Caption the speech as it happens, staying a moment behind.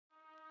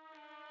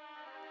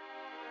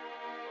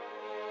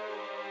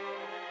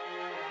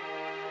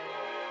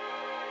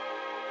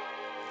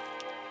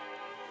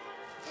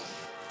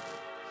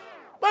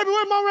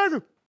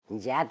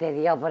Ya te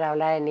dio por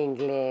hablar en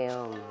inglés,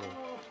 hombre.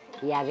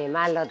 Y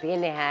además lo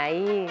tienes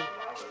ahí.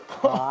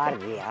 Por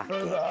Dios.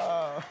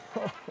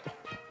 Que...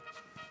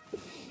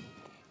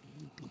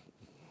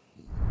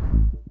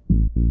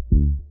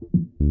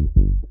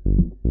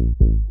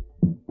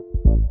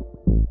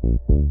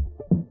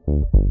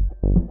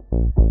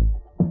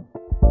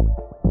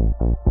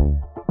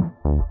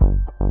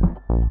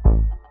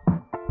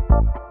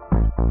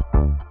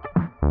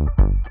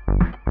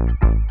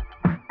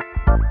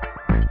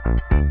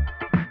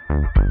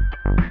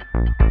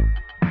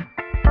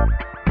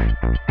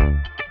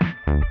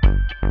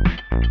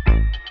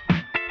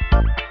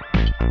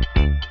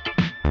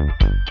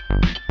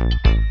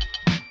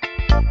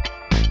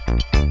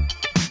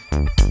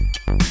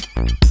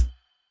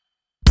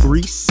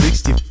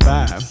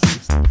 365,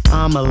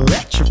 I'm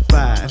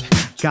electrified.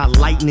 Got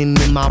lightning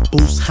in my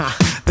boots, ha.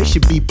 They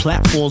should be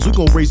platforms, we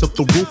gon' raise up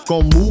the roof,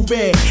 gon' move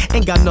it.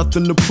 Ain't got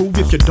nothing to prove,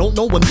 if you don't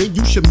know one, then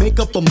you should make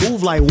up a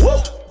move like woo,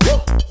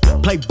 woo.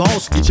 Play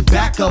balls, get your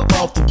back up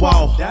off the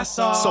wall. That's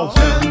all. So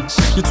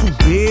you're too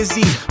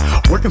busy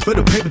working for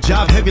the paper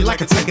job, heavy like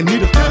a tank of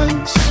needle.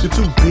 You're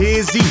too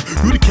busy.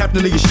 You the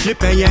captain of your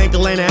ship and your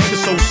ankle ain't an anchor,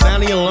 so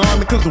sound the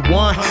alarm. It comes to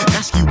one.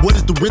 Ask you what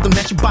is the rhythm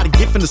that your body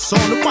get from the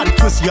song. Nobody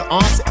twists your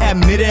arms,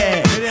 admit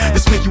it.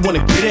 This make you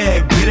wanna get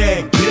it, get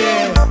it, get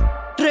it.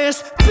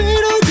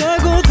 Respiro y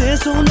hago de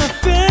eso una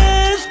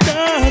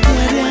fiesta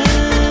diaria.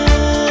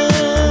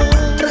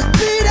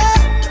 Respiro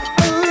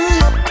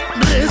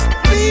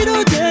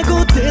y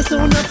hago de eso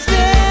una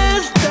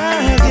fiesta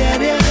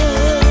diaria.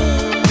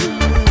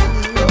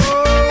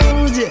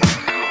 Oh, yeah.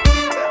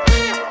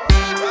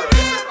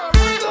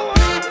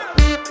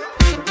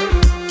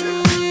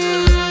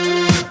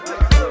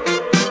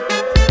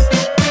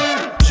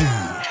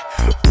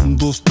 Un,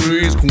 dos,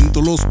 tres,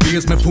 junto los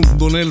pies me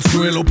fundo en el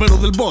suelo, pero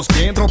del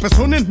bosque en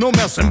tropezones no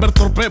me hacen ver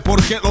torpe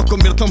porque lo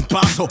convierto en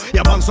paso y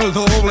avanzo el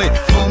doble.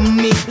 Lo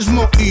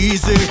mismo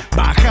hice,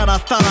 bajar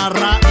hasta la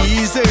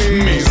raíz.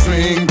 Mi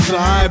swing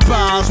trae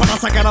paz para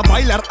sacar a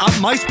bailar a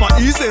más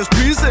países.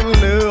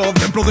 Písenle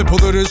templo de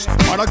poderes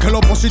para que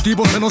lo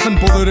positivo se nos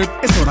empodere.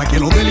 Es hora que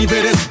lo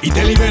deliberes y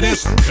te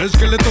liberes. Es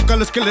que le toca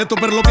al esqueleto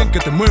ver lo bien que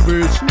te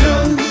mueves.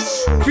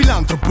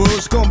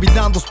 Filántropos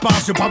combinando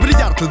espacio para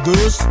brillar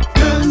todos.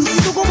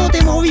 ¿Y tú cómo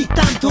te movís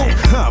tanto?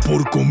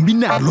 Por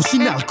combinarlo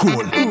sin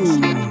alcohol.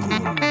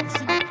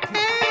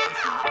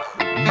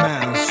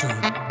 Manso,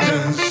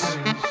 dance.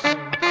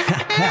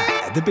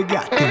 De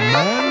pegate.